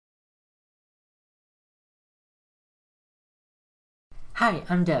Hi,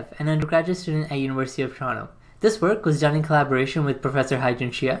 I'm Dev, an undergraduate student at University of Toronto. This work was done in collaboration with Professor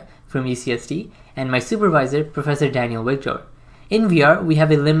Haijun from UIST and my supervisor, Professor Daniel Wigdor. In VR, we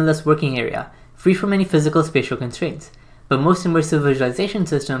have a limitless working area, free from any physical spatial constraints, but most immersive visualization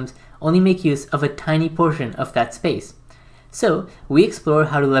systems only make use of a tiny portion of that space. So, we explore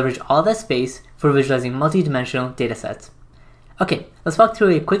how to leverage all that space for visualizing multidimensional datasets. Okay, let's walk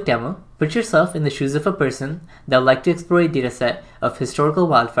through a quick demo. Put yourself in the shoes of a person that would like to explore a dataset of historical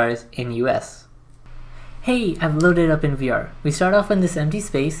wildfires in US. Hey, I've loaded up in VR. We start off in this empty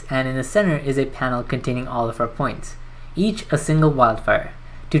space, and in the center is a panel containing all of our points, each a single wildfire.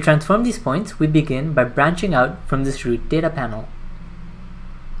 To transform these points, we begin by branching out from this root data panel.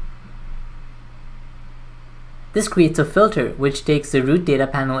 This creates a filter which takes the root data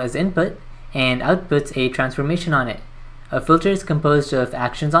panel as input and outputs a transformation on it. A filter is composed of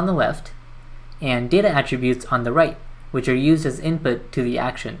actions on the left and data attributes on the right, which are used as input to the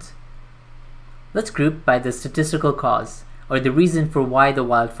actions. Let's group by the statistical cause, or the reason for why the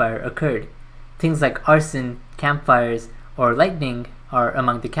wildfire occurred. Things like arson, campfires, or lightning are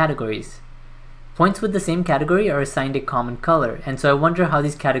among the categories. Points with the same category are assigned a common color, and so I wonder how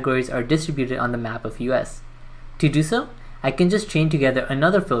these categories are distributed on the map of US. To do so, I can just chain together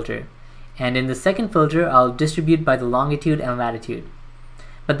another filter, and in the second filter I'll distribute by the longitude and latitude.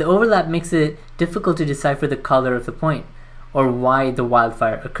 But the overlap makes it difficult to decipher the color of the point, or why the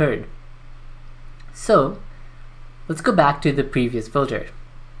wildfire occurred. So, let's go back to the previous filter.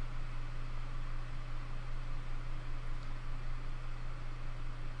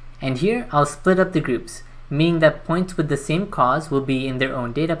 And here I'll split up the groups, meaning that points with the same cause will be in their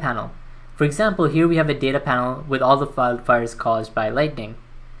own data panel. For example, here we have a data panel with all the wildfires caused by lightning.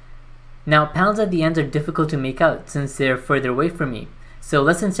 Now, panels at the ends are difficult to make out since they're further away from me, so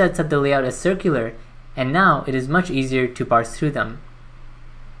let's instead set the layout as circular, and now it is much easier to parse through them.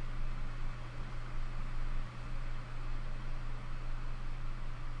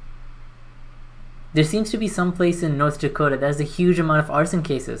 There seems to be some place in North Dakota that has a huge amount of arson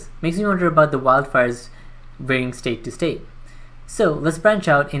cases. Makes me wonder about the wildfires varying state to state. So let's branch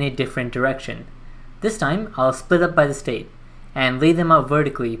out in a different direction. This time I'll split up by the state and lay them out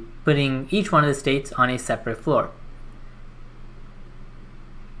vertically, putting each one of the states on a separate floor.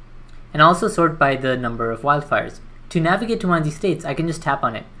 And also sort by the number of wildfires. To navigate to one of these states, I can just tap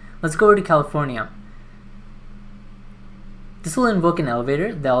on it. Let's go over to California. This will invoke an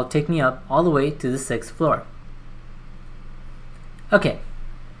elevator that will take me up all the way to the 6th floor. Okay,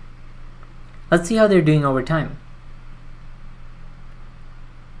 let's see how they're doing over time.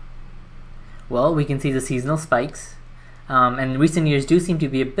 Well, we can see the seasonal spikes, and recent years do seem to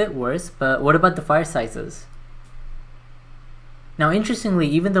be a bit worse, but what about the fire sizes? Now interestingly,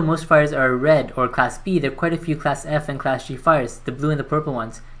 even though most fires are red or Class B, there are quite a few Class F and Class G fires, the blue and the purple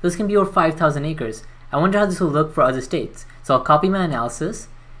ones. Those can be over 5,000 acres. I wonder how this will look for other states. So I'll copy my analysis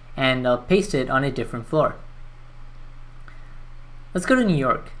and I'll paste it on a different floor. Let's go to New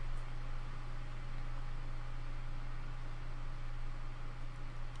York.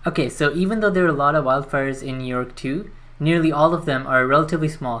 Okay, so even though there are a lot of wildfires in New York too, nearly all of them are relatively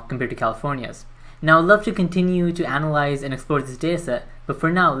small compared to California's. Now I'd love to continue to analyze and explore this dataset, but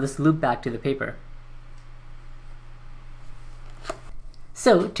for now let's loop back to the paper.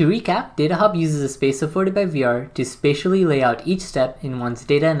 So, to recap, DataHop uses a space afforded by VR to spatially lay out each step in one's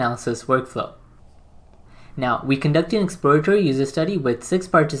data analysis workflow. Now, we conducted an exploratory user study with 6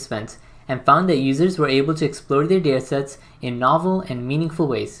 participants and found that users were able to explore their datasets in novel and meaningful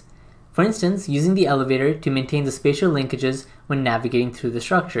ways. For instance, using the elevator to maintain the spatial linkages when navigating through the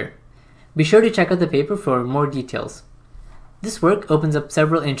structure. Be sure to check out the paper for more details. This work opens up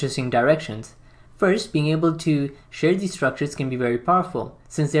several interesting directions. First, being able to share these structures can be very powerful,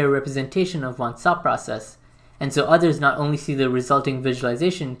 since they are a representation of one's thought process, and so others not only see the resulting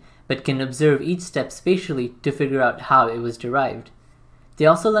visualization, but can observe each step spatially to figure out how it was derived. They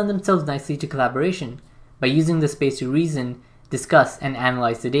also lend themselves nicely to collaboration, by using the space to reason, discuss, and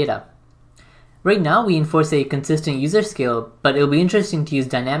analyze the data. Right now, we enforce a consistent user scale, but it'll be interesting to use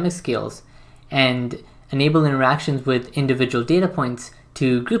dynamic scales, and enable interactions with individual data points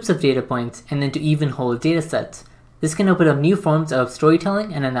to groups of data points, and then to even whole datasets. This can open up new forms of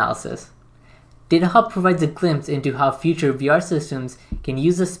storytelling and analysis. DataHop provides a glimpse into how future VR systems can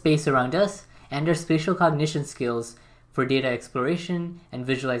use the space around us and our spatial cognition skills for data exploration and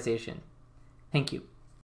visualization. Thank you.